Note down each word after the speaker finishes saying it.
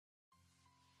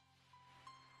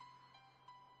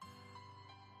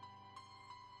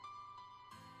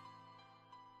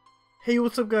Hey,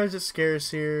 what's up guys, it's Scarce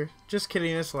here. Just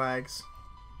kidding, it's Lags.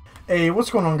 Hey,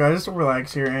 what's going on guys, it's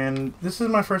Lags here, and this is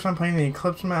my first time playing the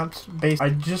Eclipse maps base.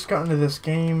 I just got into this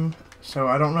game, so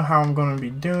I don't know how I'm going to be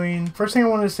doing. First thing I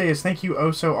wanted to say is thank you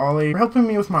Oso Ollie for helping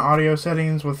me with my audio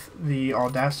settings with the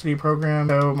Audacity program.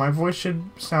 So my voice should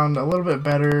sound a little bit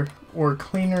better, or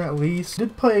cleaner at least. I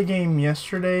did play a game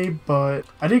yesterday, but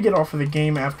I did get off of the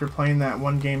game after playing that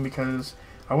one game because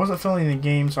I wasn't feeling the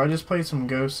game, so I just played some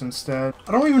Ghosts instead.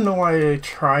 I don't even know why I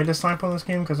tried to snipe on this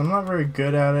game because I'm not very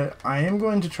good at it. I am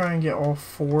going to try and get all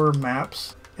 4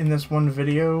 maps in this one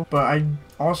video, but I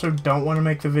also don't want to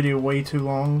make the video way too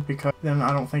long because then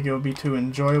I don't think it would be too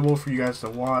enjoyable for you guys to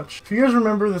watch. If you guys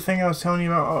remember the thing I was telling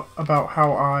you about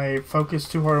how I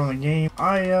focused too hard on the game,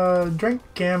 I drank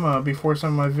Gamma before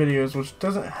some of my videos, which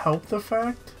doesn't help the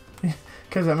fact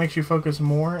because that makes you focus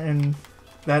more, and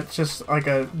that's just like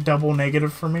a double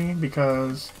negative for me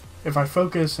because if I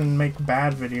focus and make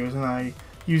bad videos and I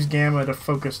use Gamma to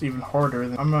focus even harder,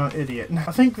 then I'm an idiot.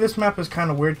 I think this map is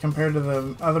kind of weird compared to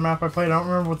the other map I played. I don't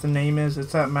remember what the name is.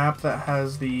 It's that map that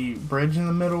has the bridge in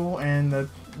the middle and the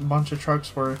bunch of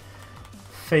trucks where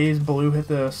FaZe Blue hit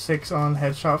the 6 on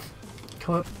headshot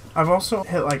clip. I've also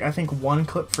hit like I think 1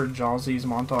 clip for Jawsy's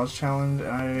montage challenge.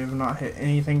 I have not hit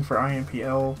anything for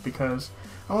IMPL because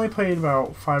I only played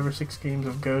about 5 or 6 games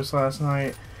of Ghost last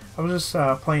night. I was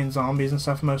just playing zombies and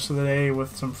stuff most of the day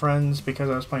with some friends because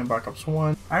I was playing Black Ops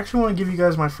 1. I actually want to give you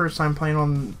guys my first time playing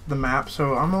on the map,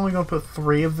 so I'm only going to put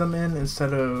 3 of them in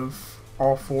instead of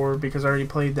all 4 because I already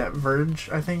played that Verge,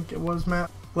 I think it was,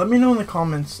 map. Let me know in the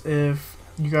comments if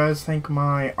you guys think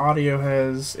my audio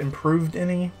has improved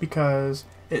any, because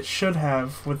it should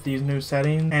have with these new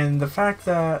settings. And the fact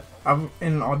that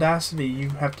in Audacity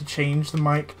you have to change the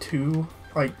mic to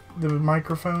like the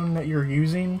microphone that you're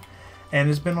using, and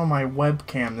it's been on my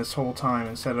webcam this whole time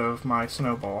instead of my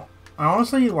Snowball. I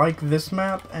honestly like this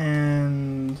map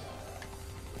and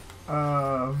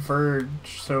Verge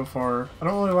so far. I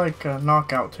don't really like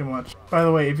Knockout too much. By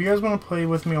the way, if you guys want to play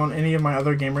with me on any of my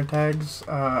other gamer tags,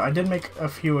 I did make a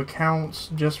few accounts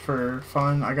just for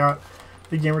fun. I got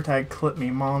the gamertag Clip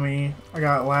Me Mommy, I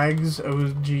got Lags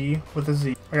OG with a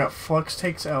Z, I got Flux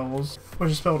Takes L's,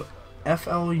 which is spelled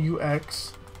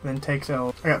FLUX, then takes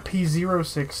L. I got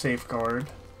P06 Safeguard,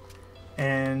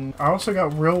 and I also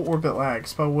got Real Orbit Lag,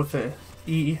 spelled with a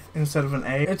E instead of an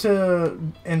A. It's a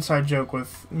inside joke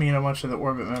with me and a bunch of the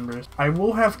Orbit members. I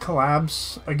will have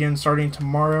collabs again starting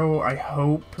tomorrow, I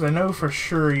hope, because I know for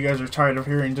sure you guys are tired of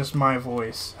hearing just my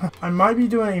voice. I might be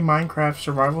doing a Minecraft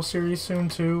survival series soon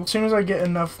too. As soon as I get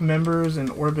enough members in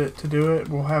Orbit to do it,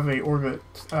 we'll have a Orbit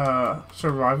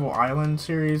survival island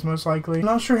series most likely. I'm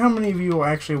not sure how many of you will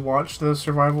actually watch the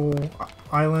survival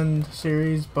island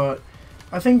series, but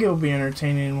I think it'll be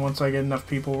entertaining once I get enough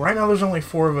people. Right now there's only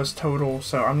 4 of us total,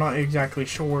 so I'm not exactly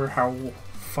sure how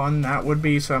fun that would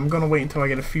be, so I'm gonna wait until I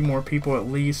get a few more people at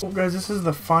least. Well guys, this is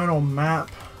the final map.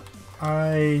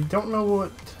 I don't know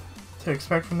what to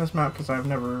expect from this map because I've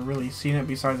never really seen it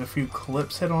besides a few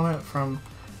clips hit on it from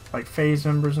like FaZe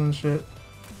members and shit.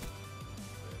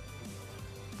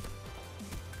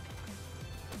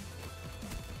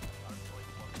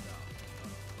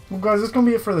 Well guys, that's gonna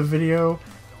be it for the video.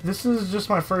 This is just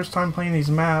my first time playing these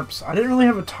maps. I didn't really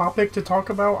have a topic to talk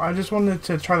about. I just wanted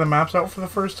to try the maps out for the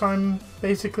first time,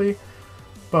 basically.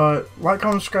 But like,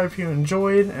 comment, subscribe if you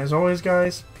enjoyed. As always,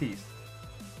 guys, peace.